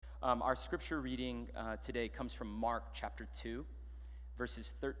Our scripture reading today comes from Mark chapter 2,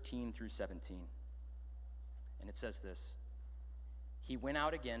 verses 13 through 17. And it says this: He went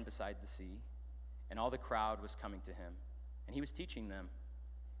out again beside the sea, and all the crowd was coming to him, and he was teaching them.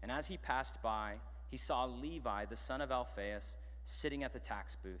 And as he passed by, he saw Levi, the son of Alphaeus, sitting at the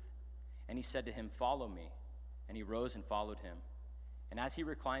tax booth. And he said to him, "Follow me." And he rose and followed him. And as he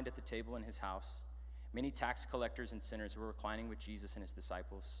reclined at the table in his house, many tax collectors and sinners were reclining with Jesus and his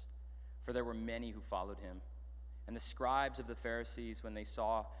disciples, for there were many who followed him. And the scribes of the Pharisees, when they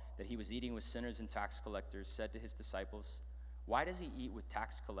saw that he was eating with sinners and tax collectors, said to his disciples, "Why does he eat with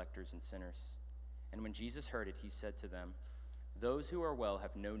tax collectors and sinners?" And when Jesus heard it, he said to them, "Those who are well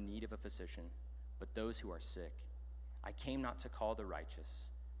have no need of a physician, but those who are sick. I came not to call the righteous,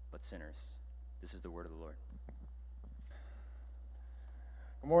 but sinners." This is the word of the Lord.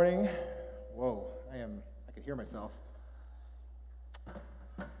 Good morning. Whoa, I can hear myself.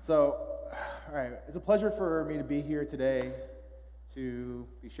 So, all right, it's a pleasure for me to be here today to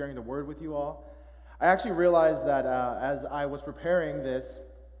be sharing the word with you all. I actually realized that as I was preparing this,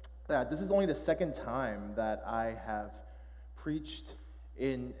 that this is only the second time that I have preached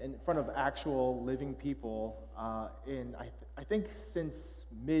in front of actual living people I think since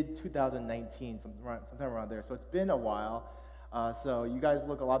mid-2019, sometime around there. So it's been a while. So you guys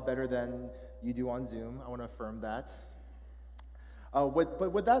look a lot better than you do on Zoom. I want to affirm that.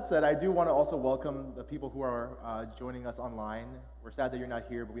 But with that said, I do want to also welcome the people who are joining us online. We're sad that you're not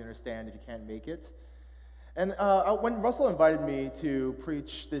here, but we understand if you can't make it. And when Russell invited me to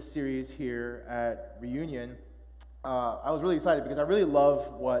preach this series here at Reunion, I was really excited because I really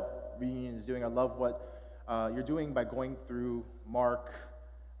love what Reunion is doing. I love what you're doing by going through Mark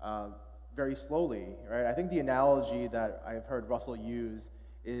very slowly, right? I think the analogy that I've heard Russell use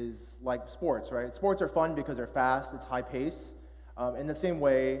is like sports, right? Sports are fun because they're fast, it's high pace. In the same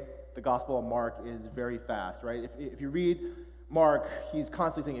way, the Gospel of Mark is very fast, right? If you read Mark, he's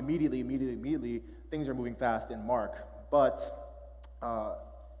constantly saying immediately, things are moving fast in Mark. But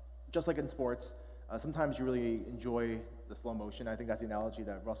just like in sports, sometimes you really enjoy the slow motion. I think that's the analogy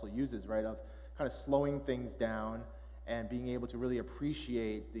that Russell uses, right? Of kind of slowing things down and being able to really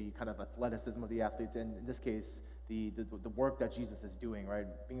appreciate the kind of athleticism of the athletes, and in this case, the work that Jesus is doing, right?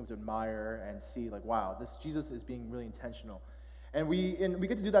 Being able to admire and see, like, wow, this Jesus is being really intentional. And we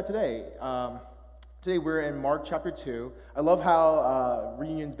get to do that today. Today we're in Mark chapter 2. I love how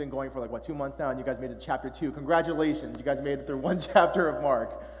Reunion's been going for 2 months now, and you guys made it to chapter 2. Congratulations, you guys made it through one chapter of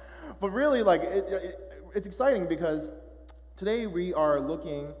Mark. But really, it's exciting because today we are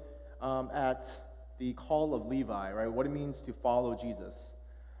looking at the call of Levi, right? What it means to follow Jesus.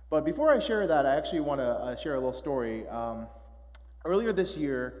 But before I share that, I actually want to share a little story. Earlier this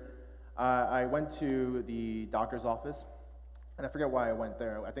year, I went to the doctor's office, and I forget why I went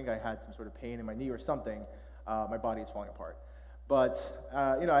there. I think I had some sort of pain in my knee or something. My body is falling apart. But,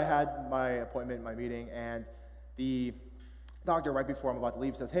 I had my appointment, my meeting, and the doctor, right before I'm about to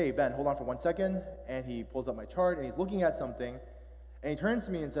leave, says, "Hey, Ben, hold on for 1 second." And he pulls up my chart, and he's looking at something, and he turns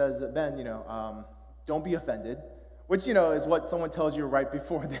to me and says, "Ben, don't be offended," which, is what someone tells you right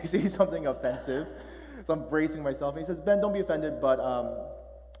before they say something offensive. So I'm bracing myself, and he says, "Ben, don't be offended, but,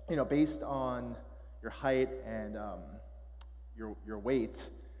 based on your height and your weight,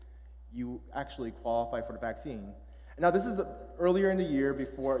 you actually qualify for the vaccine." Now, this is earlier in the year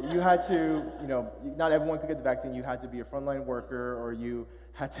before you had to, not everyone could get the vaccine. You had to be a frontline worker, or you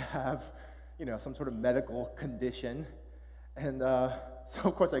had to have, some sort of medical condition. And so,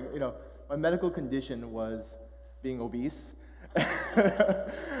 of course, my medical condition was being obese,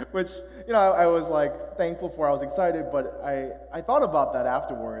 which, I was thankful for. I was excited, but I thought about that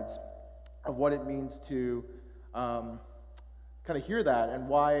afterwards, of what it means to kind of hear that, and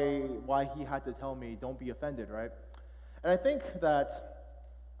why he had to tell me, "Don't be offended," right? And I think that's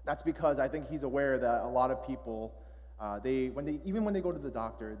because I think he's aware that a lot of people, even when they go to the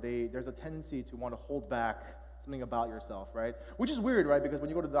doctor, there's a tendency to want to hold back something about yourself, right? Which is weird, right? Because when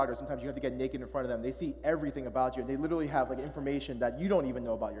you go to the doctor, sometimes you have to get naked in front of them. They see everything about you, and they literally have information that you don't even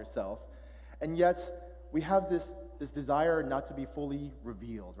know about yourself. And yet, we have this desire not to be fully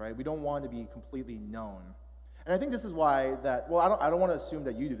revealed, right? We don't want to be completely known. And I think this is why I don't want to assume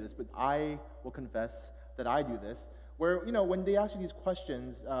that you do this, but I will confess that I do this, where, when they ask you these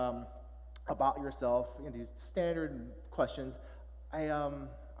questions about yourself, these standard questions, I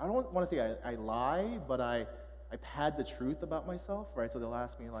don't want to say I lie, but I pad the truth about myself, right? So they'll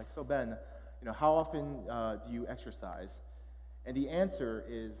ask me, "So Ben, how often do you exercise?" And the answer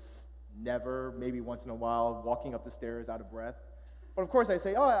is never, maybe once in a while, walking up the stairs out of breath. But of course I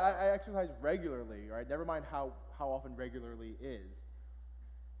say, I exercise regularly, right? Never mind how often regularly is.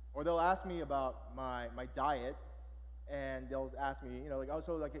 Or they'll ask me about my diet, and they'll ask me, like, oh,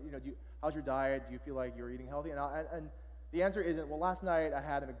 so like, how's your diet? Do you feel like you're eating healthy? And the answer isn't, well, last night I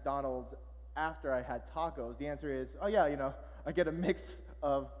had a McDonald's after I had tacos. The answer is, oh yeah, I get a mix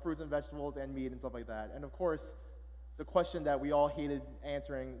of fruits and vegetables and meat and stuff like that. And of course, the question that we all hated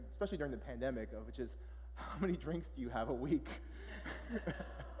answering, especially during the pandemic, which is, how many drinks do you have a week?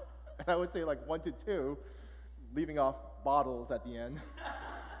 And I would say like 1 to 2, leaving off bottles at the end.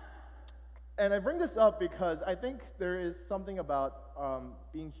 And I bring this up because I think there is something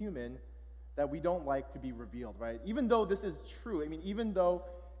about being human that we don't like to be revealed, right? Even though this is true, even though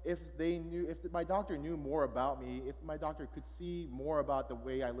if my doctor knew more about me, if my doctor could see more about the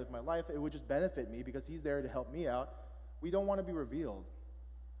way I live my life, it would just benefit me because he's there to help me out. We don't want to be revealed.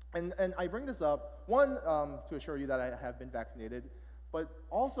 And I bring this up, one, to assure you that I have been vaccinated, but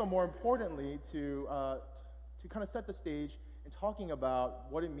also more importantly to kind of set the stage in talking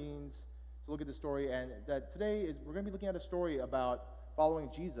about what it means to look at the story, and that today we're going to be looking at a story about following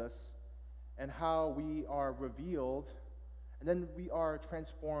Jesus and how we are revealed and then we are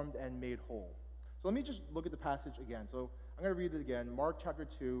transformed and made whole. So let me just look at the passage again. So I'm going to read it again, Mark chapter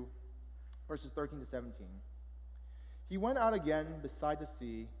 2, verses 13 to 17. He went out again beside the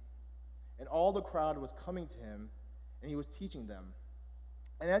sea, and all the crowd was coming to him, and he was teaching them.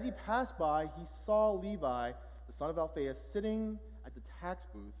 And as he passed by, he saw Levi, the son of Alphaeus, sitting at the tax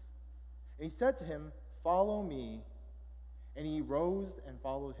booth. And he said to him, "Follow me." And he rose and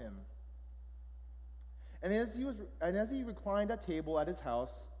followed him. And as he reclined at table at his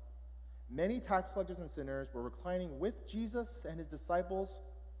house, many tax collectors and sinners were reclining with Jesus and his disciples,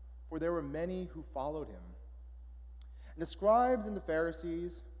 for there were many who followed him. And the scribes and the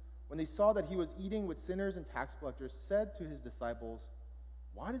Pharisees, when they saw that he was eating with sinners and tax collectors, said to his disciples,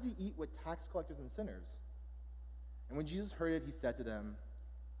 "Why does he eat with tax collectors and sinners?" And when Jesus heard it, he said to them,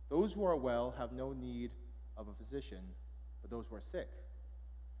 "Those who are well have no need of a physician, but those who are sick.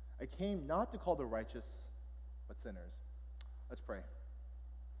 I came not to call the righteous, but sinners." Let's pray.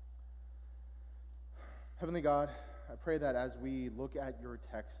 Heavenly God, I pray that as we look at your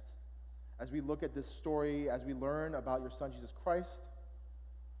text, as we look at this story, as we learn about your Son, Jesus Christ,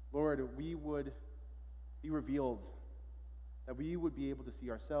 Lord, we would be revealed, that we would be able to see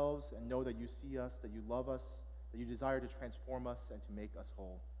ourselves and know that you see us, that you love us, that you desire to transform us and to make us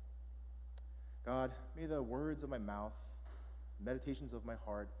whole. God, may the words of my mouth, the meditations of my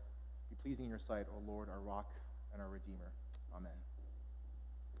heart be pleasing in your sight, O Lord, our rock and our Redeemer. Amen.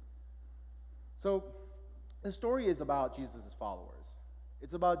 So, the story is about Jesus' followers.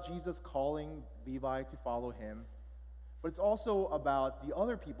 It's about Jesus calling Levi to follow him, but it's also about the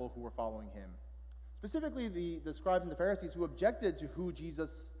other people who were following him. Specifically, the scribes and the Pharisees who objected to who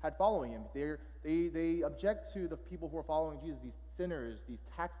Jesus had following him. They object to the people who are following Jesus, these sinners, these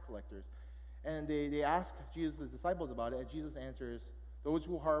tax collectors. And they ask Jesus' disciples about it, and Jesus answers, "Those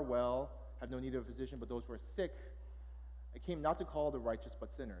who are well have no need of a physician, but those who are sick. I came not to call the righteous,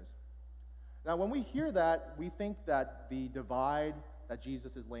 but sinners." Now, when we hear that, we think that the divide that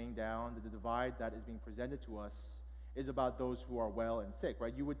Jesus is laying down, the divide that is being presented to us, is about those who are well and sick,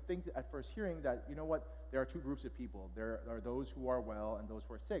 right? You would think at first hearing that, you know what, there are two groups of people. There are those who are well and those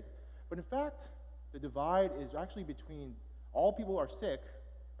who are sick. But in fact, the divide is actually between all people are sick,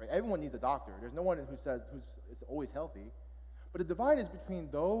 right? Everyone needs a doctor. There's no one who says is always healthy. But the divide is between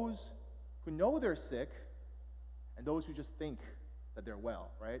those who know they're sick and those who just think that they're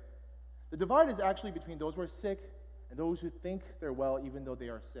well, right? The divide is actually between those who are sick and those who think they're well even though they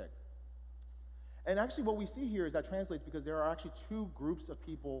are sick. And actually what we see here is that translates because there are actually two groups of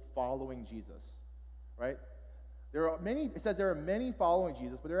people following Jesus, right? It says there are many following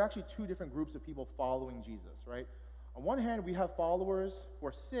Jesus, but there are actually two different groups of people following Jesus, right? On one hand, we have followers who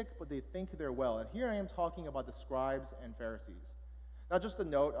are sick, but they think they're well. And here I am talking about the scribes and Pharisees. Now, just a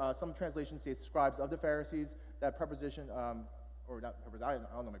note, some translations say scribes of the Pharisees. That preposition, or not preposition,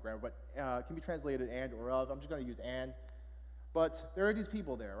 I don't know my grammar, but can be translated and or of. I'm just going to use and. But there are these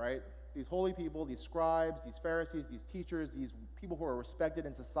people there, right? These holy people, these scribes, these Pharisees, these teachers, these people who are respected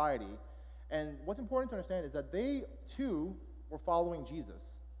in society. And what's important to understand is that they, too, were following Jesus,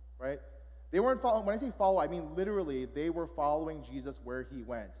 right? They weren't following, when I say follow, I mean literally, they were following Jesus where he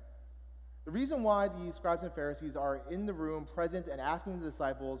went. The reason why these scribes and Pharisees are in the room, present, and asking the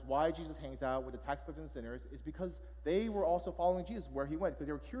disciples why Jesus hangs out with the tax collectors and sinners is because they were also following Jesus where he went, because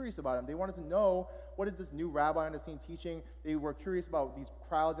they were curious about him. They wanted to know, what is this new rabbi on the scene teaching? They were curious about these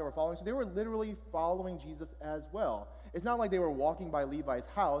crowds that were following. So they were literally following Jesus as well. It's not like they were walking by Levi's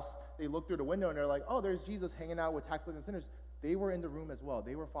house. They looked through the window and they're like, oh, there's Jesus hanging out with tax collectors and sinners. They were in the room as well.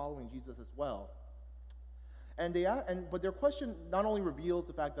 They were following Jesus as well. But their question not only reveals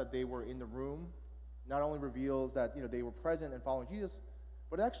the fact that they were in the room, not only reveals that they were present and following Jesus,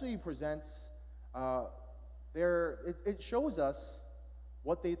 but it actually presents it shows us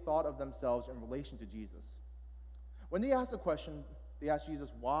what they thought of themselves in relation to Jesus. When they asked the question, they asked Jesus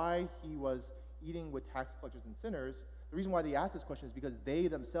why he was eating with tax collectors and sinners. The reason why they asked this question is because they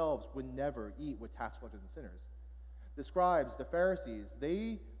themselves would never eat with tax collectors and sinners. The scribes, the Pharisees,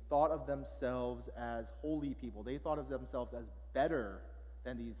 they thought of themselves as holy people. They thought of themselves as better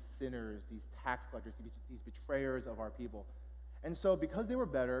than these sinners, these tax collectors, these betrayers of our people. And so because they were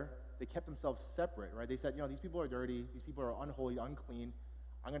better, they kept themselves separate, right? They said, these people are dirty, these people are unholy, unclean.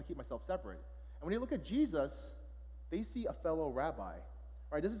 I'm going to keep myself separate. And when you look at Jesus, they see a fellow rabbi,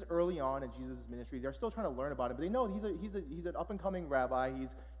 right? This is early on in Jesus' ministry. They're still trying to learn about him, but they know he's an up-and-coming rabbi. He's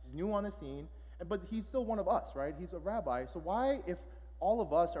new on the scene, but he's still one of us, right? He's a rabbi. So why, if all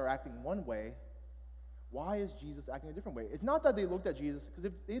of us are acting one way, why is Jesus acting a different way? It's not that they looked at Jesus, because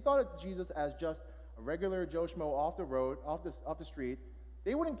if they thought of Jesus as just a regular Joe Schmo off the road, off the street,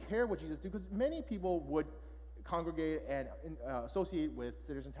 they wouldn't care what Jesus did, because many people would congregate and associate with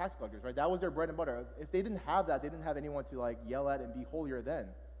sinners and tax collectors, right? That was their bread and butter. If they didn't have that, they didn't have anyone to yell at and be holier than.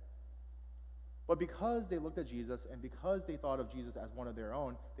 But because they looked at Jesus and because they thought of Jesus as one of their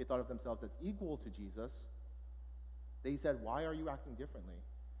own, they thought of themselves as equal to Jesus, they said, why are you acting differently?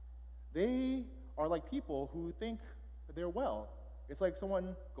 They are like people who think that they're well. It's like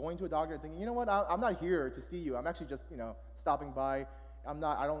someone going to a doctor and thinking, you know what, I'm not here to see you. I'm actually just, stopping by. I'm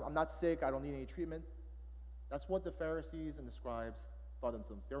not sick. I don't need any treatment. That's what the Pharisees and the scribes thought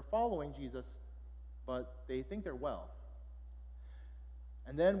themselves. They're following Jesus, but they think they're well.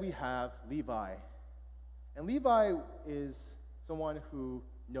 And then we have Levi. And Levi is someone who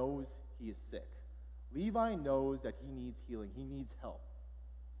knows he is sick. Levi knows that he needs healing. He needs help.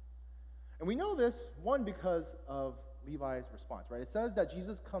 And we know this, one, because of Levi's response, right? It says that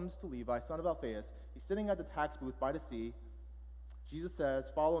Jesus comes to Levi, son of Alphaeus. He's sitting at the tax booth by the sea. Jesus says,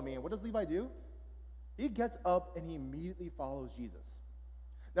 follow me. And what does Levi do? He gets up and he immediately follows Jesus.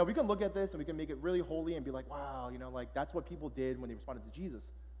 Now, we can look at this and we can make it really holy and be like, wow, that's what people did when they responded to Jesus.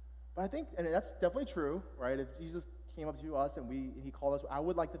 But I think, and that's definitely true, right? If Jesus came up to us and he called us, I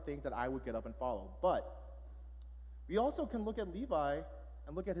would like to think that I would get up and follow. But we also can look at Levi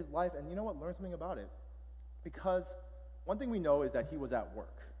and look at his life and, learn something about it. Because one thing we know is that he was at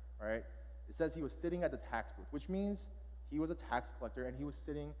work, right? It says he was sitting at the tax booth, which means he was a tax collector and he was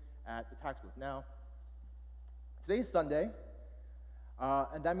sitting at the tax booth. Now, today's Sunday,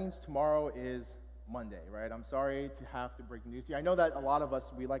 and that means tomorrow is Monday, right? I'm sorry to have to break the news to you. I know that a lot of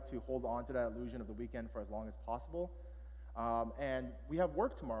us, we like to hold on to that illusion of the weekend for as long as possible. And we have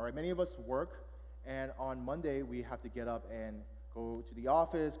work tomorrow, right? Many of us work, and on Monday we have to get up and go to the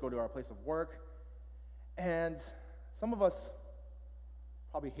office, go to our place of work. And some of us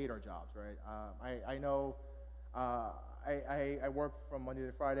probably hate our jobs, right? I know I work from Monday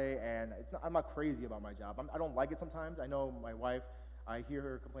to Friday, and I'm not crazy about my job. I don't like it sometimes. I know my wife, I hear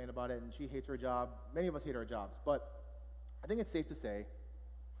her complain about it, and she hates her job. Many of us hate our jobs. But I think it's safe to say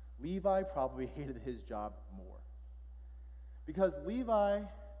Levi probably hated his job more. Because Levi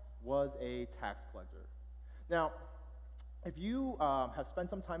was a tax collector. Now, if you have spent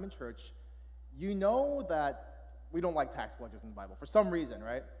some time in church, you know that we don't like tax collectors in the Bible for some reason,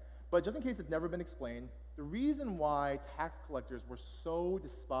 right? But just in case it's never been explained, the reason why tax collectors were so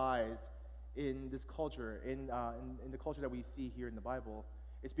despised in this culture, in the culture that we see here in the Bible,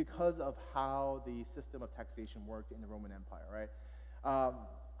 is because of how the system of taxation worked in the Roman Empire, right?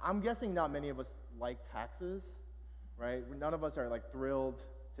 I'm guessing not many of us like taxes, right? None of us are thrilled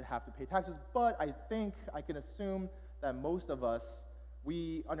to have to pay taxes, but I think I can assume that most of us,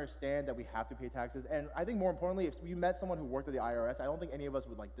 we understand that we have to pay taxes. And I think more importantly, if we met someone who worked at the IRS, I don't think any of us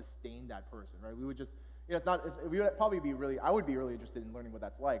would disdain that person, right? We would just, we would probably be I would be really interested in learning what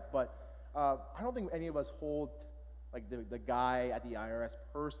that's like. But I don't think any of us hold the guy at the IRS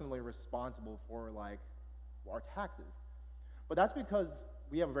personally responsible for our taxes. But that's because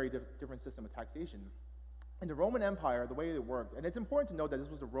we have a very different system of taxation. In the Roman Empire, the way it worked, and it's important to note that this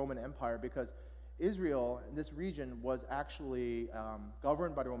was the Roman Empire because Israel, in this region, was actually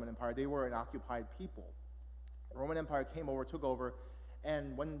governed by the Roman Empire. They were an occupied people. The Roman Empire came over, took over,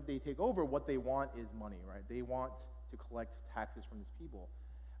 and when they take over, what they want is money, right? They want to collect taxes from these people.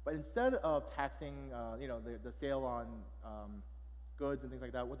 But instead of taxing, the sale on goods and things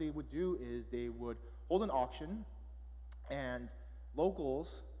like that, what they would do is they would hold an auction, and locals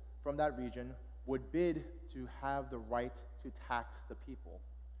from that region would bid to have the right to tax the people.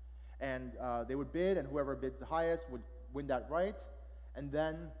 And they would bid, and whoever bids the highest would win that right. And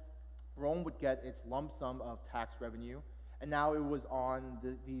then Rome would get its lump sum of tax revenue, and now it was on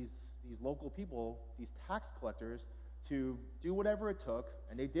these local people, these tax collectors, to do whatever it took,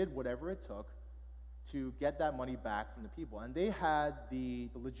 and they did whatever it took to get that money back from the people. And they had the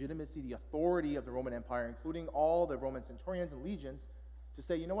legitimacy, the authority of the Roman Empire, including all the Roman centurions and legions, to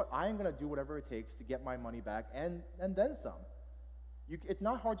say, you know what, I am going to do whatever it takes to get my money back, and then some. It's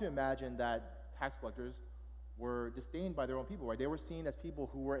not hard to imagine that tax collectors were disdained by their own people, right? They were seen as people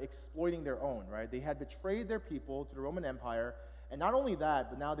who were exploiting their own, right? They had betrayed their people to the Roman Empire, and not only that,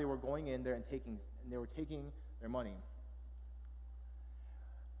 but now they were going in there and they were taking their money.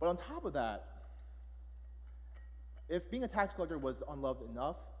 But on top of that, if being a tax collector was unloved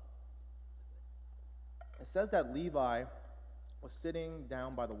enough, it says that Levi was sitting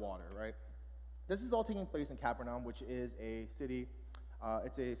down by the water, right? This is all taking place in Capernaum, which is a city,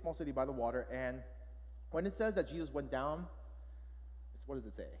 it's a small city by the water, and when it says that Jesus went down, what does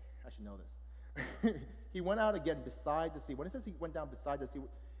it say? I should know this. He went out again beside the sea. When it says he went down beside the sea,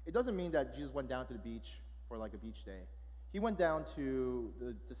 it doesn't mean that Jesus went down to the beach for like a beach day. He went down to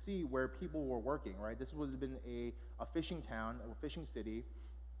the sea where people were working, right? This would have been a fishing town, a fishing city,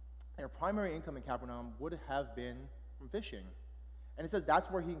 and their primary income in Capernaum would have been from fishing. And it says that's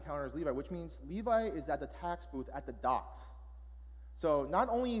where he encounters Levi, which means Levi is at the tax booth at the docks. So not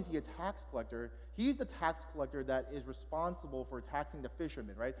only is he a tax collector, he's the tax collector that is responsible for taxing the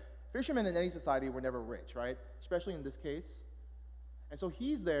fishermen, right? Fishermen in any society were never rich, right? Especially in this case. And so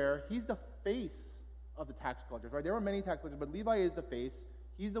he's there, he's the face of the tax collectors, right? There were many tax collectors, but Levi is the face.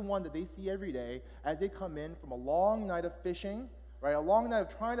 He's the one that they see every day as they come in from a long night of fishing, right? A long night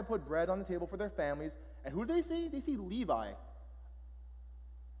of trying to put bread on the table for their families. And who do they see? They see Levi.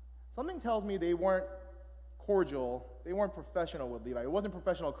 Something tells me they weren't cordial, they weren't professional with Levi. It wasn't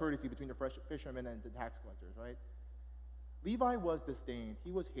professional courtesy between the fishermen and the tax collectors, right? Levi was disdained,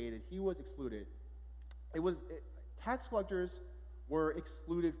 he was hated, he was excluded. Tax collectors were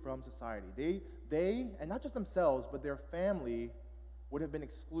excluded from society. They, and not just themselves, but their family would have been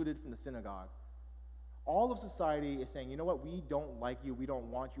excluded from the synagogue. All of society is saying, you know what, we don't like you, we don't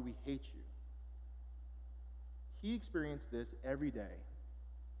want you, we hate you. He experienced this every day.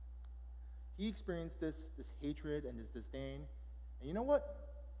 He experienced this hatred and this disdain. And you know what?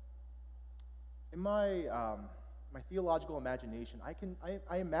 In my theological imagination,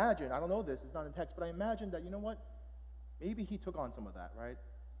 I imagine, I don't know this, it's not in text, but I imagine that, you know what? Maybe he took on some of that, right?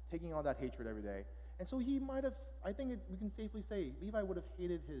 Taking on that hatred every day. And so he might have, we can safely say, Levi would have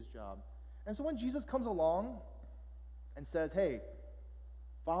hated his job. And so when Jesus comes along and says, hey,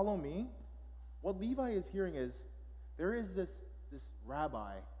 follow me, what Levi is hearing is, there is this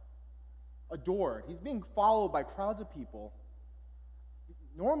rabbi, adored. He's being followed by crowds of people.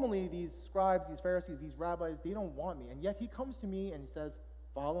 Normally, these scribes, these Pharisees, these rabbis, they don't want me. And yet he comes to me and he says,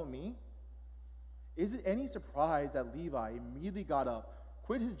 follow me. Is it any surprise that Levi immediately got up,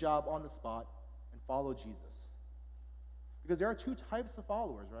 quit his job on the spot, and followed Jesus? Because there are two types of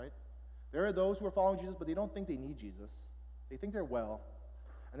followers, right? There are those who are following Jesus, but they don't think they need Jesus. They think they're well.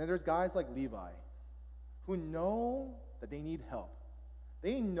 And then there's guys like Levi who know that they need help.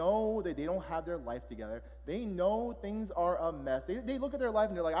 They know that they don't have their life together. They know things are a mess. They look at their life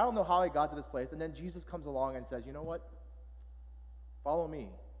and they're like, I don't know how I got to this place. And then Jesus comes along and says, you know what? Follow me.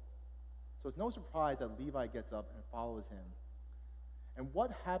 So it's no surprise that Levi gets up and follows him. And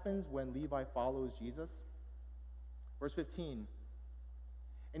what happens when Levi follows Jesus? Verse 15.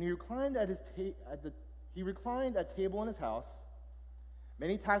 And he reclined at table in his house.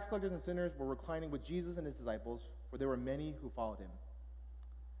 Many tax collectors and sinners were reclining with Jesus and his disciples, for there were many who followed him.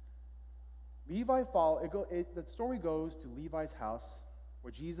 The story goes to Levi's house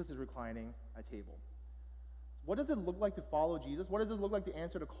where Jesus is reclining at table. What does it look like to follow Jesus? What does it look like to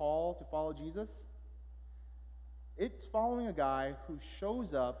answer the call to follow Jesus? It's following a guy who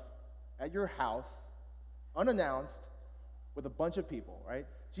shows up at your house unannounced with a bunch of people, right?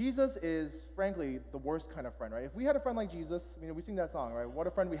 Jesus is, frankly, the worst kind of friend, right? If we had a friend like Jesus, we sing that song, right? What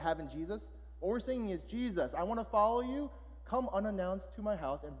a friend we have in Jesus. What we're singing is, Jesus, I want to follow you. Come unannounced to my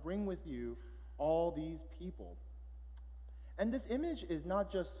house and bring with you all these people. And this image is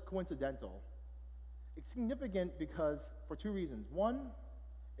not just coincidental. It's significant because, for two reasons. One,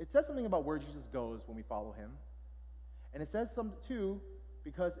 it says something about where Jesus goes when we follow him. And it says something, too,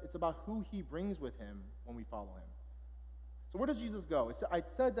 because it's about who he brings with him when we follow him. So where does Jesus go? I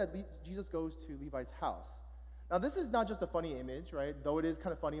said that Jesus goes to Levi's house. Now, this is not just a funny image, right? Though it is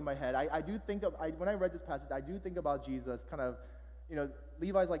kind of funny in my head. I do think of, when I read this passage, I do think about Jesus kind of,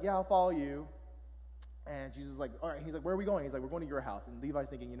 Levi's like, yeah, I'll follow you. And Jesus is like, all right. He's like, where are we going? He's like, we're going to your house. And Levi's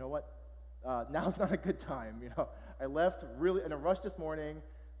thinking, you know what? Now's not a good time. I left really in a rush this morning.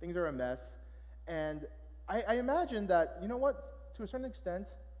 Things are a mess. And I imagine that, you know what, to a certain extent,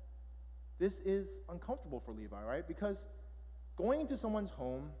 this is uncomfortable for Levi, right? Because going into someone's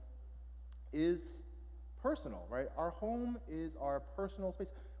home is personal, right? Our home is our personal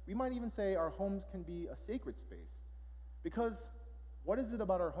space. We might even say our homes can be a sacred space. Because what is it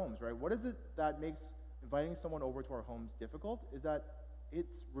about our homes, right? What is it that makes inviting someone over to our homes difficult? Is that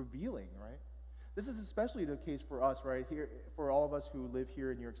it's revealing, right? This is especially the case for us, right here, for all of us who live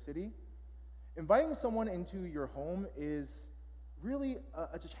here in New York City. Inviting someone into your home is really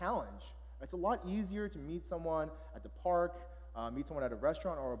a challenge. It's a lot easier to meet someone at the park, meet someone at a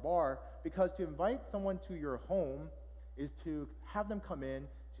restaurant or a bar, because to invite someone to your home is to have them come in,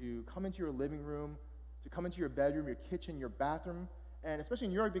 to come into your living room, to come into your bedroom, your kitchen, your bathroom, and especially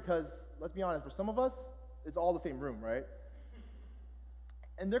in New York, because, let's be honest, for some of us, it's all the same room, right?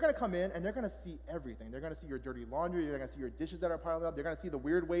 And they're going to come in, and they're going to see everything. They're going to see your dirty laundry. They're going to see your dishes that are piled up. They're going to see the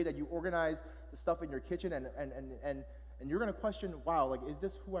weird way that you organize the stuff in your kitchen, and you're going to question, wow, like, is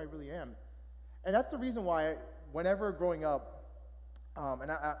this who I really am? And that's the reason why, whenever growing up,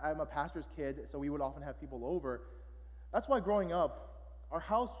 and I'm a pastor's kid, so we would often have people over. That's why growing up, our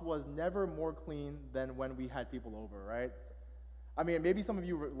house was never more clean than when we had people over, right? I mean, maybe some of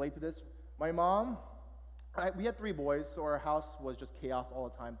you relate to this. My mom, we had 3 boys, so our house was just chaos all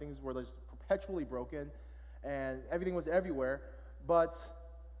the time. Things were just perpetually broken, and everything was everywhere. But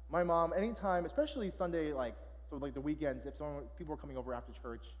my mom, anytime, especially Sunday, so the weekends, if people were coming over after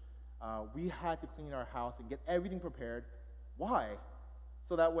church, we had to clean our house and get everything prepared. Why?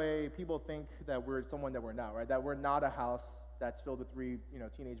 So that way people think that we're someone that we're not, right? That we're not a house that's filled with 3,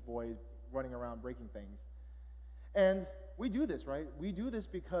 teenage boys running around breaking things. And we do this, right? We do this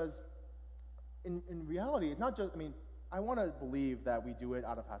because in reality, it's not just, I want to believe that we do it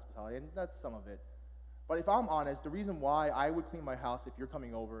out of hospitality, and that's some of it. But if I'm honest, the reason why I would clean my house if you're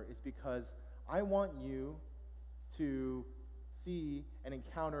coming over is because I want you to see and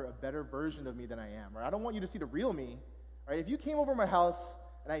encounter a better version of me than I am, right? I don't want you to see the real me, right? If you came over my house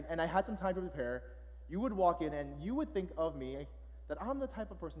and I had some time to prepare, you would walk in and you would think of me that I'm the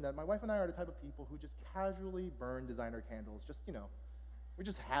type of person that my wife and I are the type of people who just casually burn designer candles. We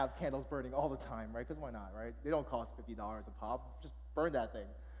just have candles burning all the time, right? Because why not, right? They don't cost $50 a pop. Just burn that thing.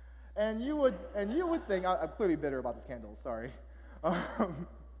 And you would think, I'm clearly bitter about this candle, sorry.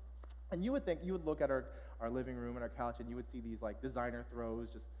 And you would look at our living room and our couch, and you would see these designer throws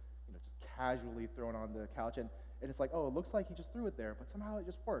just casually thrown on the couch, and it's like, oh, it looks like he just threw it there, but somehow it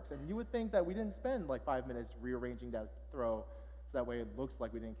just works. And you would think that we didn't spend 5 minutes rearranging that throw so that way it looks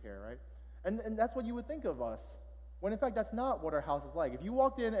like we didn't care, right? And that's what you would think of us, when in fact that's not what our house is like. If you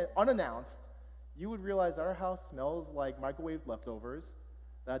walked in unannounced, you would realize that our house smells like microwave leftovers,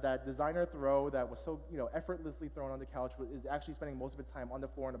 that designer throw that was so effortlessly thrown on the couch is actually spending most of its time on the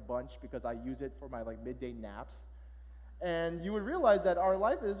floor in a bunch because I use it for my midday naps. And you would realize that our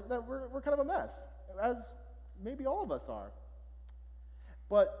life is that we're kind of a mess, as maybe all of us are.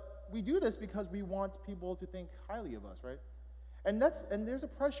 But we do this because we want people to think highly of us, right? And there's a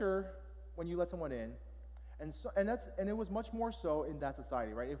pressure when you let someone in, and it was much more so in that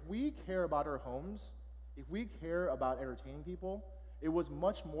society, right? If we care about our homes, if we care about entertaining people, it was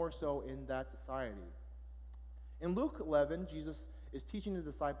much more so in that society. In Luke 11, Jesus is teaching the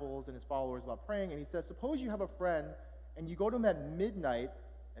disciples and his followers about praying, and he says, suppose you have a friend, and you go to him at midnight,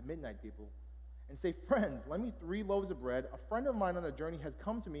 people, and say, friend, lend me 3 loaves of bread. A friend of mine on a journey has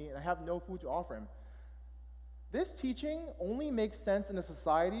come to me, and I have no food to offer him. This teaching only makes sense in a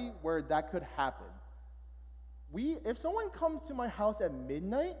society where that could happen. If someone comes to my house at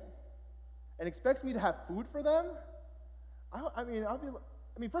midnight and expects me to have food for them,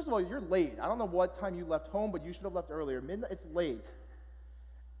 first of all, you're late. I don't know what time you left home, but you should have left earlier. Midnight, it's late.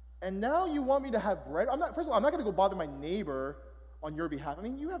 And now you want me to have bread? First of all, I'm not going to go bother my neighbor on your behalf.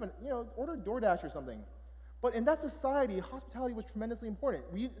 You haven't, order DoorDash or something. But in that society, hospitality was tremendously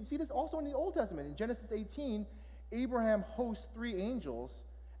important. We see this also in the Old Testament. In Genesis 18, Abraham hosts 3 angels,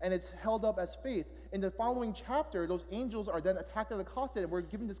 and it's held up as faith. In the following chapter, those angels are then attacked and accosted, and we're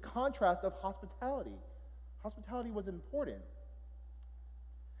given this contrast of hospitality. Hospitality was important.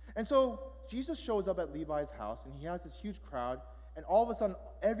 And so Jesus shows up at Levi's house, and he has this huge crowd, and all of a sudden,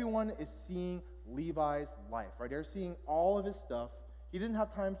 everyone is seeing Levi's life, right? They're seeing all of his stuff. He didn't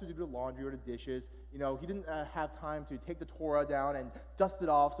have time to do the laundry or the dishes. He didn't have time to take the Torah down and dust it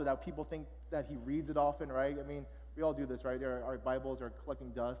off so that people think that he reads it often, right? We all do this, right? Our Bibles are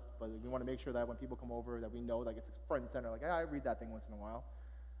collecting dust, but we want to make sure that when people come over that we know it's front and center, I read that thing once in a while.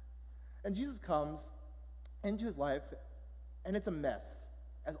 And Jesus comes into his life, and it's a mess,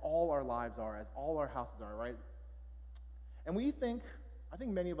 as all our lives are, as all our houses are, right? And we think I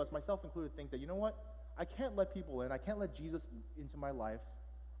think many of us, myself included, think that, you know what? I can't let people in. I can't let Jesus into my life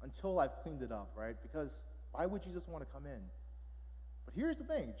until I've cleaned it up, right? Because why would Jesus want to come in? But here's the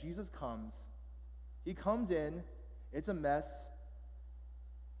thing. Jesus comes. He comes in. It's a mess.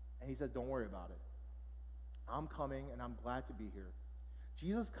 And he says, don't worry about it. I'm coming, and I'm glad to be here.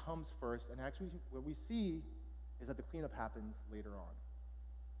 Jesus comes first, and actually what we see is that the cleanup happens later on.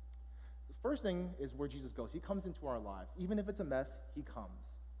 The first thing is where Jesus goes. He comes into our lives. Even if it's a mess, he comes.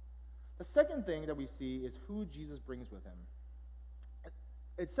 The second thing that we see is who Jesus brings with him.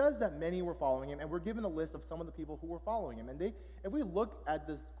 It says that many were following him, and we're given a list of some of the people who were following him. And if we look at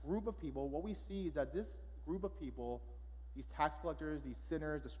this group of people, what we see is that this group of people, these tax collectors, these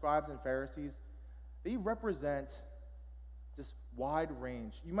sinners, the scribes and Pharisees, they represent this wide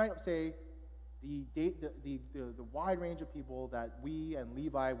range. You might say the wide range of people that we and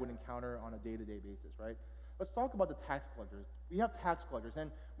Levi would encounter on a day-to-day basis, right? Let's talk about the tax collectors. We have tax collectors, and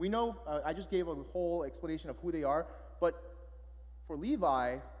we know, I just gave a whole explanation of who they are, but for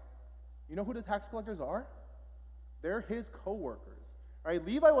Levi, you know who the tax collectors are? They're his co-workers, right?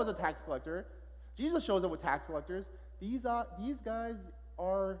 Levi was a tax collector. Jesus shows up with tax collectors. These guys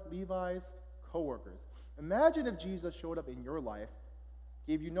are Levi's co-workers. Imagine if Jesus showed up in your life,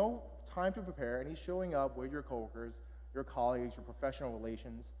 gave you no time to prepare, and he's showing up with your coworkers, your colleagues, your professional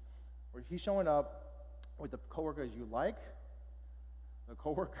relations, or he's showing up with the coworkers you like, the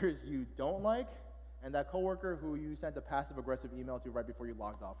coworkers you don't like, and that coworker who you sent a passive-aggressive email to right before you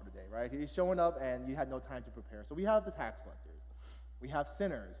logged off for the day, right? He's showing up, and you had no time to prepare. So we have the tax collectors. We have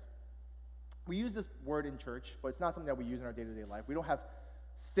sinners. We use this word in church, but it's not something that we use in our day-to-day life. We don't have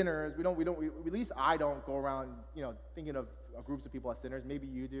sinners. At least I don't go around, thinking of groups of people as sinners. Maybe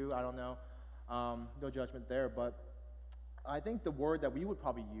you do. I don't know. No judgment there. But I think the word that we would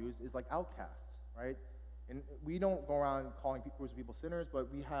probably use is like outcasts, right? And we don't go around calling groups of people sinners,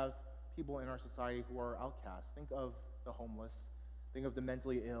 but we have people in our society who are outcasts. Think of the homeless. Think of the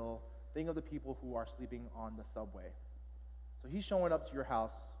mentally ill. Think of the people who are sleeping on the subway. So he's showing up to your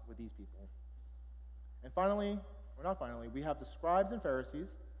house with these people. And finally, or not finally, we have the scribes and Pharisees.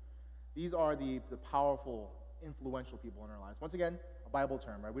 These are the powerful, influential people in our lives. Once again, a Bible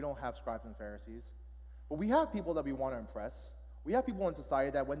term, right? We don't have scribes and Pharisees. But we have people that we want to impress. We have people in society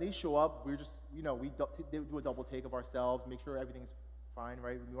that when they show up, we're just, we do a double take of ourselves, make sure everything's fine,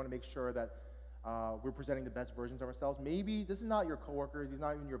 right? We want to make sure that we're presenting the best versions of ourselves. Maybe this is not your coworkers, he's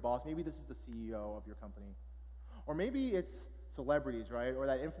not even your boss. Maybe this is the CEO of your company. Or maybe it's celebrities, right? Or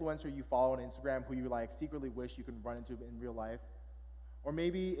that influencer you follow on Instagram who you secretly wish you could run into in real life. Or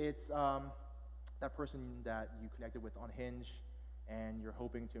maybe it's that person that you connected with on Hinge and you're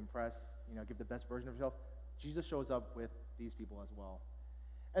hoping to impress, give the best version of yourself. Jesus shows up with these people as well.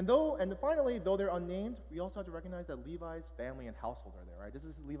 And finally, though they're unnamed, we also have to recognize that Levi's family and household are there, right? This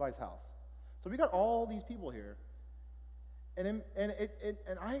is Levi's house. So we got all these people here. And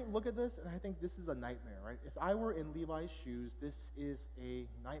I look at this and I think this is a nightmare, right? If I were in Levi's shoes, this is a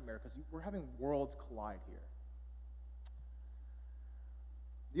nightmare because we're having worlds collide here.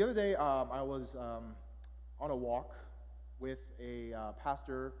 The other day, I was on a walk with a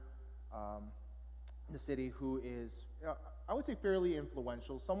pastor in the city who is, I would say, fairly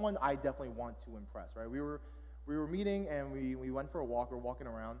influential. Someone I definitely want to impress, right? We were meeting and we went for a walk. We're walking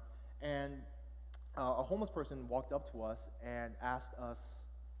around, and a homeless person walked up to us and asked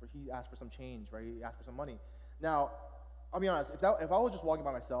for some change, right? He asked for some money. Now, I'll be honest. If I was just walking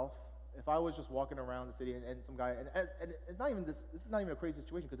by myself, if I was just walking around the city and some guy, and it's not even this is not even a crazy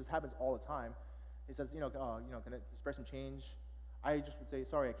situation because this happens all the time. He says, can I spare some change? I just would say,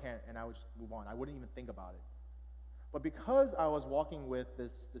 sorry, I can't, and I would just move on. I wouldn't even think about it. But because I was walking with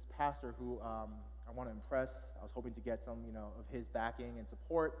this pastor who I want to impress, I was hoping to get some, of his backing and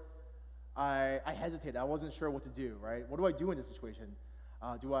support. I hesitated. I wasn't sure what to do, right? What do I do in this situation?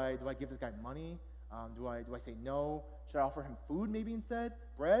 Do I give this guy money? Do I say no? Should I offer him food maybe instead?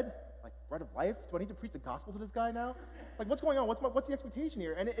 Bread? Like bread of life? Do I need to preach the gospel to this guy now? Like what's going on? What's the expectation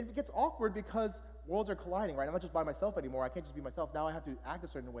here? And it gets awkward because worlds are colliding, right? I'm not just by myself anymore. I can't just be myself. Now I have to act a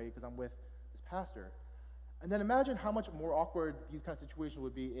certain way because I'm with this pastor. And then imagine how much more awkward these kind of situations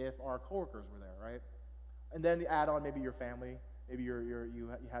would be if our coworkers were there, right? And then add on maybe your family. Maybe you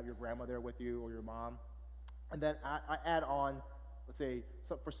have your grandma there with you or your mom. And then I add on, let's say,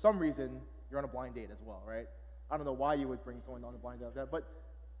 for some reason, you're on a blind date as well, right? I don't know why you would bring someone on a blind date like that, but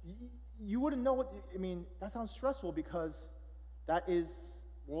you wouldn't know that sounds stressful because that is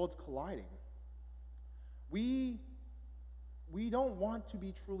worlds colliding. We don't want to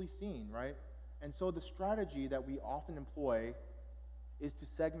be truly seen, right? And so the strategy that we often employ is to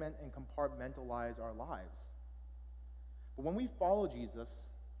segment and compartmentalize our lives. But when we follow Jesus,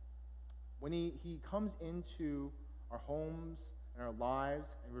 when he comes into our homes and our lives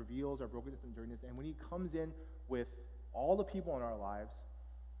and reveals our brokenness and dirtiness, and when he comes in with all the people in our lives,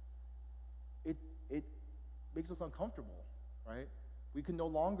 it makes us uncomfortable, right? We can no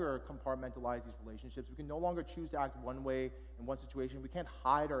longer compartmentalize these relationships. We can no longer choose to act one way in one situation. We can't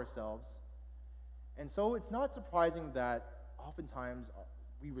hide ourselves. And so it's not surprising that oftentimes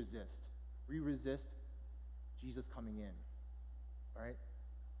we resist. We resist Jesus coming in, right?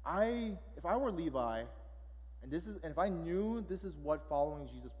 If I were Levi, and if I knew this is what following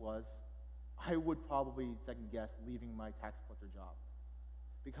Jesus was, I would probably second guess leaving my tax collector job.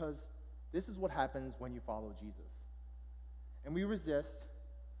 Because this is what happens when you follow Jesus. And we resist,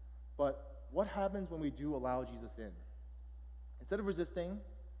 but what happens when we do allow Jesus in? Instead of resisting,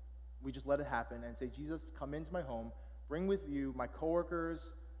 we just let it happen and say, Jesus, come into my home, bring with you my coworkers,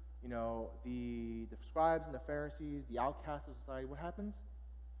 the scribes and the Pharisees, the outcasts of society. What happens?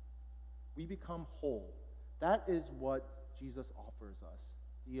 We become whole. That is what Jesus offers us,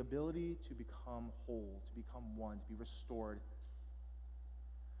 the ability to become whole, to become one, to be restored.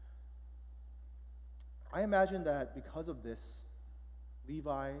 I imagine that because of this,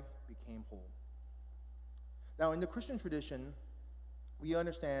 Levi became whole. Now, in the Christian tradition, we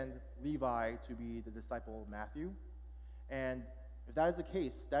understand Levi to be the disciple of Matthew. And if that is the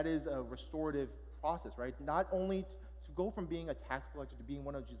case, that is a restorative process, right? Not only to go from being a tax collector to being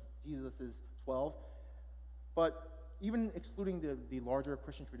one of Jesus' 12, but even excluding the larger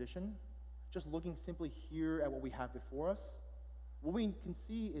Christian tradition, just looking simply here at what we have before us, what we can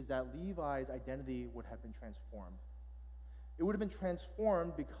see is that Levi's identity would have been transformed. It would have been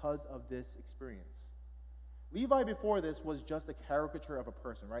transformed because of this experience. Levi before this was just a caricature of a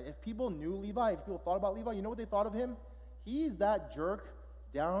person, right? If people knew Levi, if people thought about Levi, you know what they thought of him? He's that jerk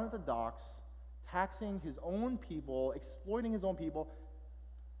down at the docks, taxing his own people, exploiting his own people.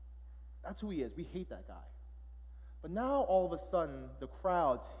 That's who he is. We hate that guy. But now, all of a sudden, the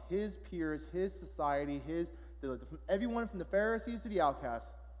crowds, his peers, his society, everyone from the Pharisees to the outcasts,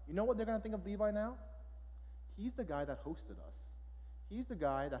 you know what they're going to think of Levi now? He's the guy that hosted us. He's the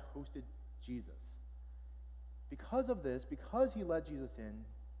guy that hosted Jesus. Because of this, because he let Jesus in,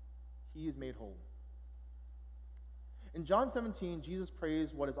 he is made whole. In John 17, Jesus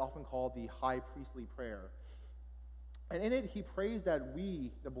prays what is often called the high priestly prayer. And in it, he prays that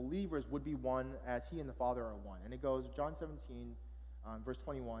we, the believers, would be one as he and the Father are one. And it goes, John 17, verse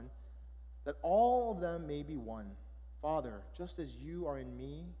 21, that all of them may be one. Father, just as you are in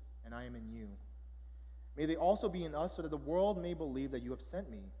me and I am in you. May they also be in us so that the world may believe that you have sent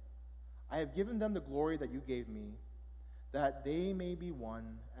me. I have given them the glory that you gave me, that they may be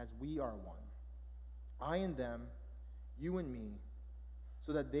one as we are one. I and them, you and me,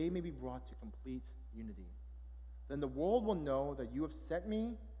 so that they may be brought to complete unity. Then the world will know that you have sent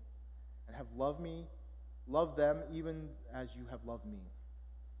me and have loved me, loved them even as you have loved me.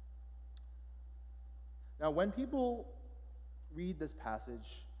 Now, when people read this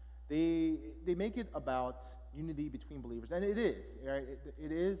passage, they make it about unity between believers. And it is, right?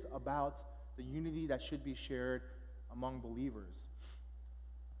 It is about the unity that should be shared among believers.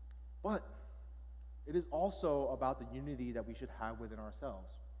 But it is also about the unity that we should have within ourselves.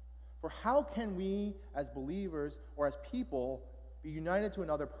 For how can we, as believers or as people, be united to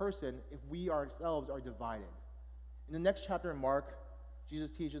another person if we ourselves are divided? In the next chapter in Mark, Jesus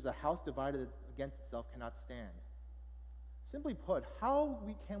teaches a house divided against itself cannot stand. Simply put, how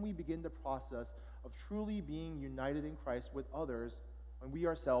can we begin the process of truly being united in Christ with others when we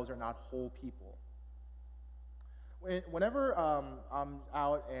ourselves are not whole people? Whenever I'm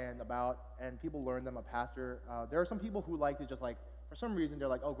out and about and people learn that I'm a pastor, there are some people who like to just for some reason, they're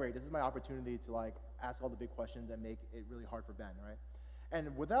like, oh great, this is my opportunity to ask all the big questions and make it really hard for Ben, right?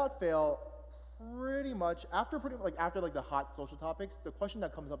 And without fail, pretty much after the hot social topics, the question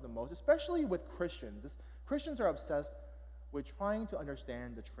that comes up the most, especially with Christians, Christians are obsessed with trying to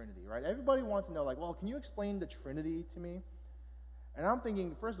understand the Trinity, right? Everybody wants to know, well, can you explain the Trinity to me? And I'm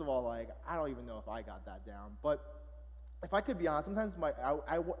thinking, first of all, I don't even know if I got that down. But if I could be honest, sometimes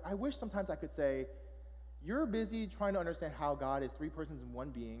I wish sometimes I could say, you're busy trying to understand how God is three persons in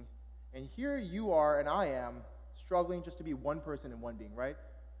one being, and here you are and I am struggling just to be one person in one being, right?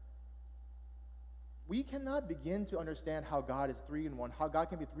 We cannot begin to understand how God is three in one, how God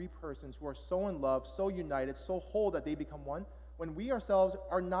can be three persons who are so in love, so united, so whole that they become one, when we ourselves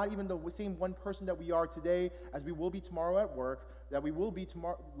are not even the same one person that we are today as we will be tomorrow at work, that we will be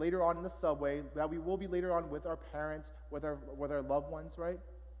tomorrow later on in the subway, that we will be later on with our parents, with our loved ones, right?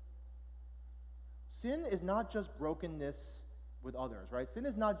 Sin is not just brokenness with others, right? Sin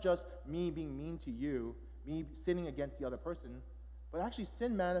is not just me being mean to you. me sinning against the other person, but actually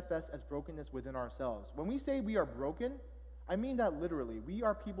sin manifests as brokenness within ourselves. When we say we are broken, I mean that literally. We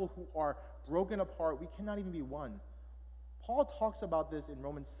are people who are broken apart. We cannot even be one. Paul talks about this in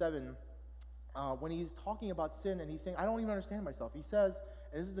Romans 7 when he's talking about sin, and he's saying, I don't even understand myself. He says,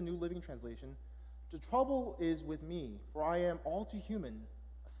 and this is the New Living Translation, the trouble is with me, for I am all too human,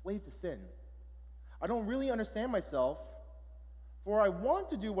 a slave to sin. I don't really understand myself, for I want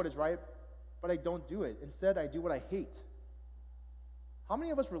to do what is right, but I don't do it. Instead, I do what I hate. How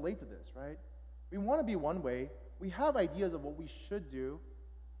many of us relate to this, right? We want to be one way. We have ideas of what we should do.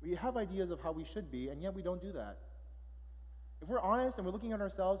 We have ideas of how we should be, and yet we don't do that. If we're honest and we're looking at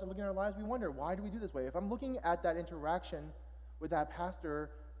ourselves and looking at our lives, we wonder, why do we do this way? If I'm looking at that interaction with that pastor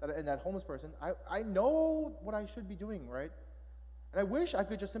and that homeless person, I know what I should be doing, right? And I wish I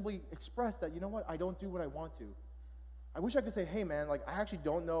could just simply express that, you know what, I don't do what I want to. I wish I could say, hey, man, like, I actually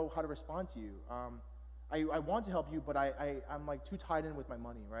don't know how to respond to you. I want to help you, but I'm like too tied in with my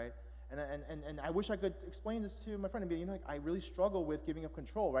money, right? And I wish I could explain this to my friend and be, you know, like, I really struggle with giving up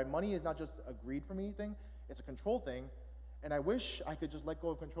control, right? Money is not just a greed for me thing, it's a control thing. And I wish I could just let go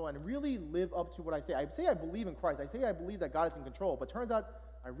of control and really live up to what I say. I say I believe in Christ. I say I believe that God is in control, but turns out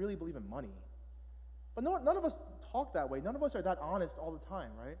I really believe in money. But none of us talk that way. None of us are that honest all the time,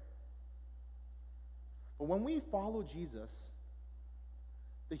 right? But when we follow Jesus,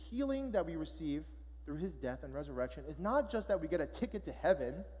 the healing that we receive through his death and resurrection is not just that we get a ticket to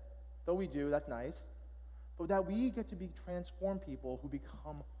heaven, though we do, that's nice, but that we get to be transformed people who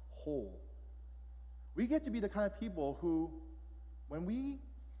become whole. We get to be the kind of people who, when we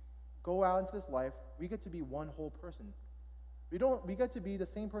go out into this life, we get to be one whole person. We get to be the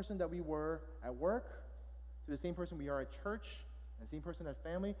same person that we were at work, to the same person we are at church, and the same person at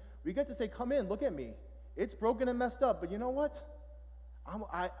family. We get to say, come in, look at me. It's broken and messed up, but you know what?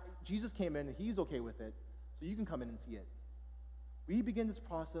 Jesus came in and he's okay with it, so you can come in and see it. We begin this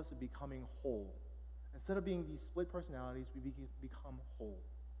process of becoming whole. Instead of being these split personalities, we become whole.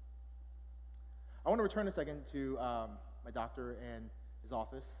 I want to return a second to my doctor and his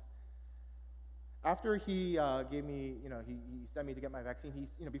office. After he gave me, he sent me to get my vaccine.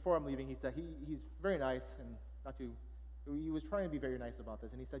 Before I'm leaving, he said he's very nice and he was trying to be very nice about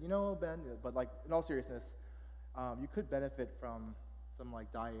this. And he said, Ben, but like in all seriousness, you could benefit from some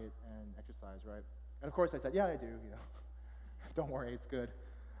like diet and exercise, right? And of course I said, yeah, I do. Don't worry, it's good.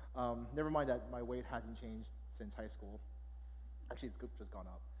 Never mind that my weight hasn't changed since high school. Actually, it's just gone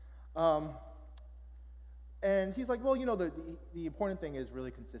up. And he's like, well, the important thing is really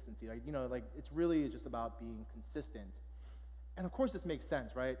consistency. Like, it's really just about being consistent. And of course this makes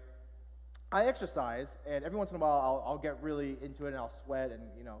sense, right? I exercise, and every once in a while I'll get really into it and I'll sweat and,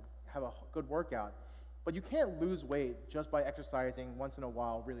 have a good workout. But you can't lose weight just by exercising once in a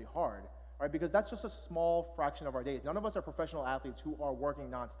while really hard, right? Because that's just a small fraction of our days. None of us are professional athletes who are working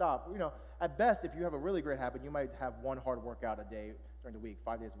nonstop. At best, if you have a really great habit, you might have one hard workout a day during the week,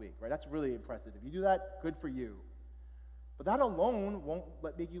 5 days a week, right? That's really impressive. If you do that, good for you. But that alone won't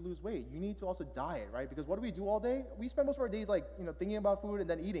make you lose weight. You need to also diet, right? Because what do we do all day? We spend most of our days thinking about food and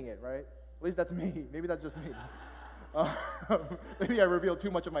then eating it, right? At least that's me. Maybe that's just me. Maybe I revealed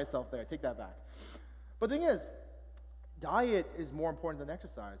too much of myself there. Take that back. But the thing is, diet is more important than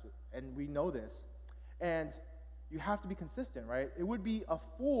exercise, and we know this. And you have to be consistent, right? It would be a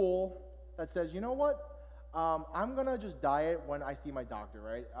fool that says, you know what? I'm going to just diet when I see my doctor,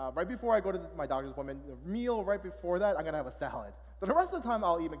 right? Right before I go to my doctor's appointment, the meal right before that, I'm going to have a salad. But the rest of the time,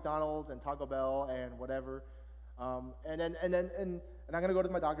 I'll eat McDonald's and Taco Bell and whatever. And I'm going to go to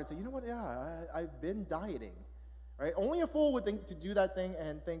my doctor and say, you know what, I've been dieting, right? Only a fool would think to do that thing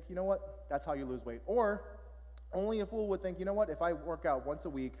and think, you know what, that's how you lose weight. Or only a fool would think, you know what, if I work out once a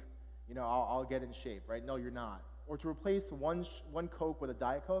week, I'll get in shape, right? No, you're not. Or to replace one Coke with a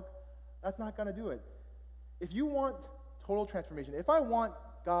Diet Coke, that's not going to do it. If you want total transformation, if I want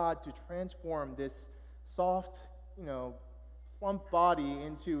God to transform this soft, plump body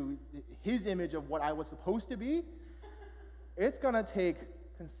into his image of what I was supposed to be, it's going to take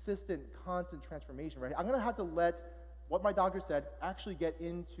consistent, constant transformation, right? I'm going to have to let what my doctor said actually get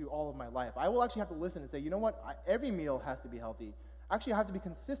into all of my life. I will actually have to listen and say, you know what, every meal has to be healthy. I actually have to be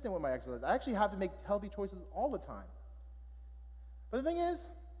consistent with my exercise. I actually have to make healthy choices all the time. But the thing is,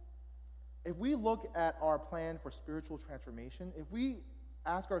 if we look at our plan for spiritual transformation, if we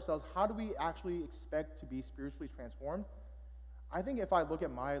ask ourselves, how do we actually expect to be spiritually transformed? I think if I look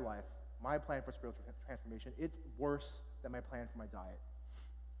at my life, my plan for spiritual transformation, it's worse than my plan for my diet.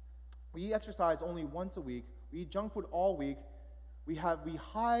 We exercise only once a week. We eat junk food all week. We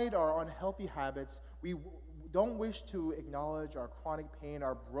hide our unhealthy habits. We don't wish to acknowledge our chronic pain,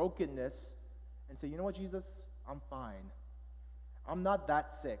 our brokenness, and say, you know what, Jesus, I'm fine. I'm not that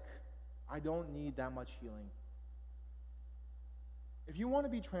sick. I don't need that much healing. If you want to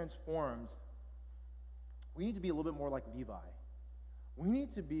be transformed, we need to be a little bit more like Levi. We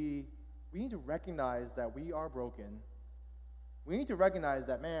need to recognize that we are broken. We need to recognize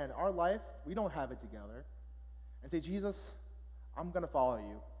that, man, our life, we don't have it together. And say, Jesus, I'm going to follow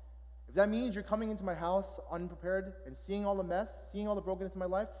you. If that means you're coming into my house unprepared and seeing all the mess, seeing all the brokenness in my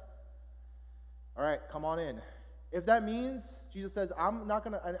life, all right, come on in. If that means, Jesus says, I'm going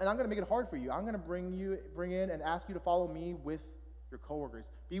to make it hard for you. I'm going to bring in and ask you to follow me with your coworkers.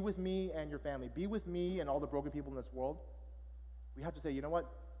 Be with me and your family. Be with me and all the broken people in this world. We have to say, you know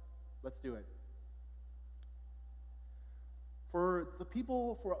what? Let's do it.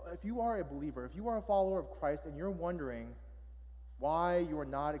 If you are a believer, if you are a follower of Christ and you're wondering why you are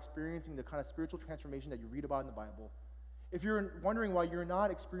not experiencing the kind of spiritual transformation that you read about in the Bible, if you're wondering why you're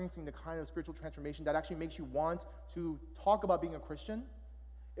not experiencing the kind of spiritual transformation that actually makes you want to talk about being a Christian,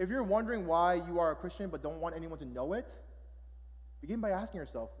 if you're wondering why you are a Christian but don't want anyone to know it, begin by asking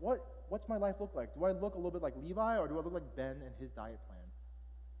yourself, what's my life look like? Do I look a little bit like Levi, or do I look like Ben and his diet plan?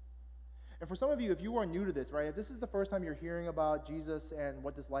 And for some of you, if you are new to this, right, if this is the first time you're hearing about Jesus and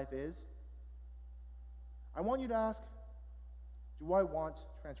what this life is, I want you to ask, do I want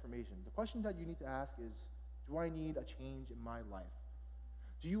transformation? The question that you need to ask is, do I need a change in my life?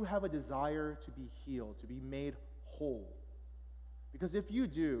 Do you have a desire to be healed, to be made whole? Because if you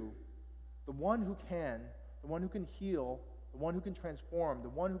do, the one who can heal, the one who can transform, the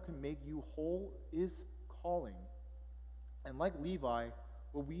one who can make you whole is calling. And like Levi,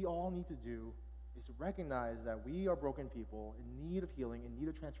 what we all need to do is to recognize that we are broken people in need of healing, in need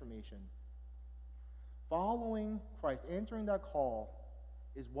of transformation. Following Christ, answering that call,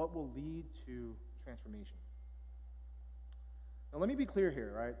 is what will lead to transformation. Now, let me be clear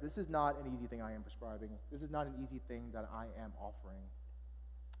here, right? This is not an easy thing I am prescribing. This is not an easy thing that I am offering.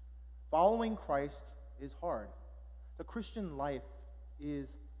 Following Christ is hard. The Christian life is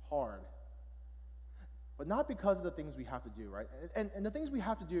hard. But not because of the things we have to do, right? And the things we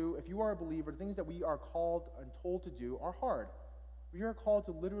have to do, if you are a believer, the things that we are called and told to do are hard. We are called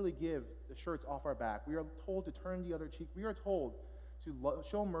to literally give the shirts off our back. We are told to turn the other cheek. We are told to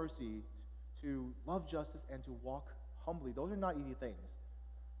show mercy, to love justice, and to walk humbly. Those are not easy things.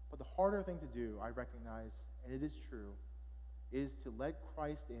 But the harder thing to do, I recognize, and it is true, is to let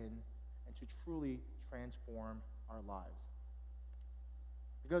Christ in and to truly transform our lives.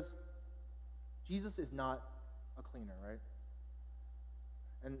 Because Jesus is not a cleaner, right?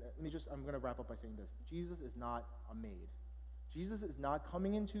 And I'm going to wrap up by saying this. Jesus is not a maid. Jesus is not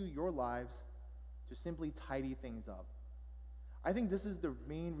coming into your lives to simply tidy things up. I think this is the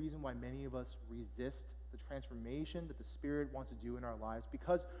main reason why many of us resist the transformation that the Spirit wants to do in our lives,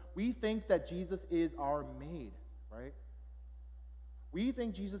 because we think that Jesus is our maid, right? We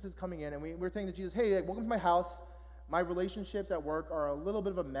think Jesus is coming in, and we're saying to Jesus, hey, welcome to my house. My relationships at work are a little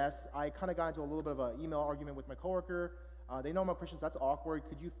bit of a mess. I kind of got into a little bit of an email argument with my coworker. They know I'm a Christian, so that's awkward.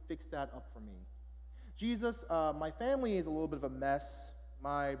 Could you fix that up for me? Jesus, my family is a little bit of a mess.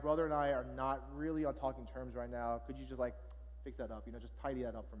 My brother and I are not really on talking terms right now. Could you just fix that up? Just tidy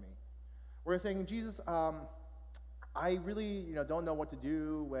that up for me. We're saying, Jesus, I really don't know what to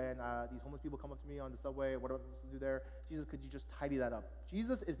do when these homeless people come up to me on the subway. What am I supposed to do there? Jesus, could you just tidy that up?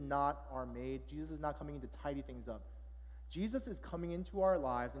 Jesus is not our maid. Jesus is not coming in to tidy things up. Jesus is coming into our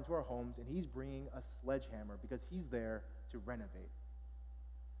lives, into our homes, and he's bringing a sledgehammer because he's there to renovate.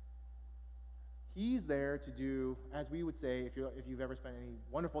 He's there to do, as we would say, if you've ever spent any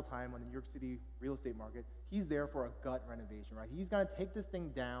wonderful time on the New York City real estate market, he's there for a gut renovation, right? He's going to take this thing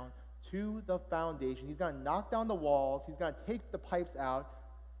down to the foundation. He's going to knock down the walls. He's going to take the pipes out.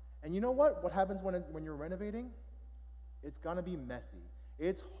 And you know what? What happens when you're renovating? It's going to be messy.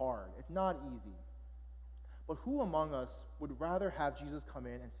 It's hard. It's not easy. But who among us would rather have Jesus come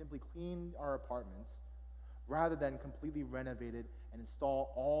in and simply clean our apartments rather than completely renovate it and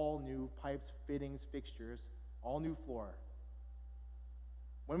install all new pipes, fittings, fixtures, all new floor?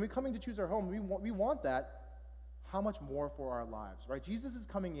 When we're coming to choose our home, we want that. How much more for our lives, right? Jesus is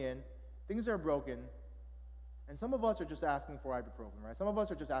coming in, things are broken, and some of us are just asking for ibuprofen, right? Some of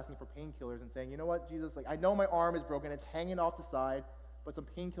us are just asking for painkillers and saying, you know what, Jesus, I know my arm is broken, it's hanging off the side, but some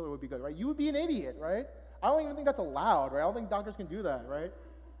painkiller would be good, right? You would be an idiot, right? I don't even think that's allowed, right? I don't think doctors can do that, right?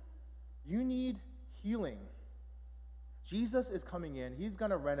 You need healing. Jesus is coming in, he's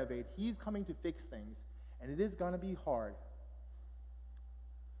going to renovate, he's coming to fix things, and it is going to be hard.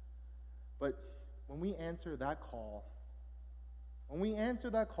 But when we answer that call, and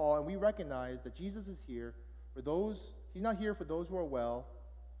we recognize that Jesus is here for those, he's not here for those who are well,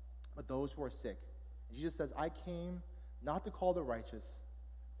 but those who are sick. And Jesus says, I came not to call the righteous,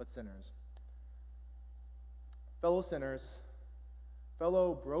 but sinners. Fellow sinners,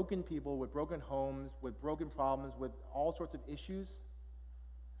 fellow broken people with broken homes, with broken problems, with all sorts of issues,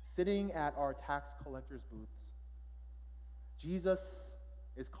 sitting at our tax collectors' booths, Jesus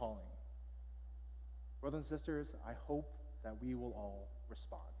is calling. Brothers and sisters, I hope that we will all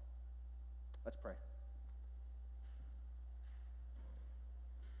respond. Let's pray.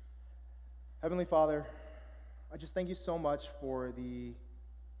 Heavenly Father, I just thank you so much for you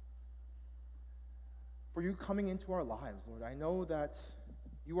coming into our lives, Lord. I know that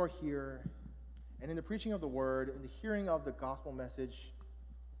you are here, and in the preaching of the word, in the hearing of the gospel message,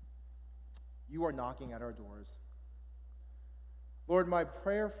 you are knocking at our doors. Lord, my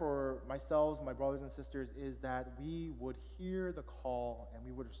prayer for myself, my brothers and sisters, is that we would hear the call and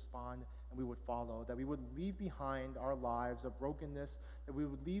we would respond and we would follow, that we would leave behind our lives of brokenness, that we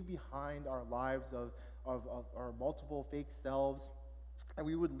would leave behind our lives of our multiple fake selves, and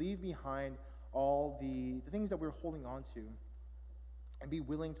we would leave behind all the things that we're holding on to and be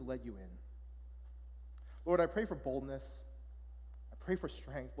willing to let you in. Lord, I pray for boldness. I pray for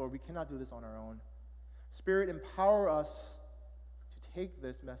strength. Lord, we cannot do this on our own. Spirit, empower us to take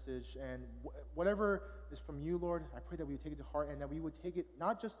this message, and whatever is from you, Lord, I pray that we would take it to heart and that we would take it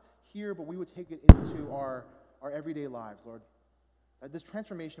not just here, but we would take it into our everyday lives, Lord. That this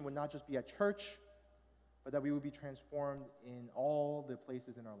transformation would not just be at church, but that we would be transformed in all the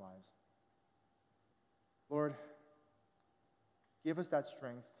places in our lives. Lord, give us that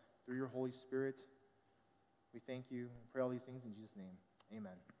strength through your Holy Spirit. We thank you and pray all these things in Jesus' name.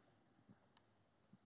 Amen.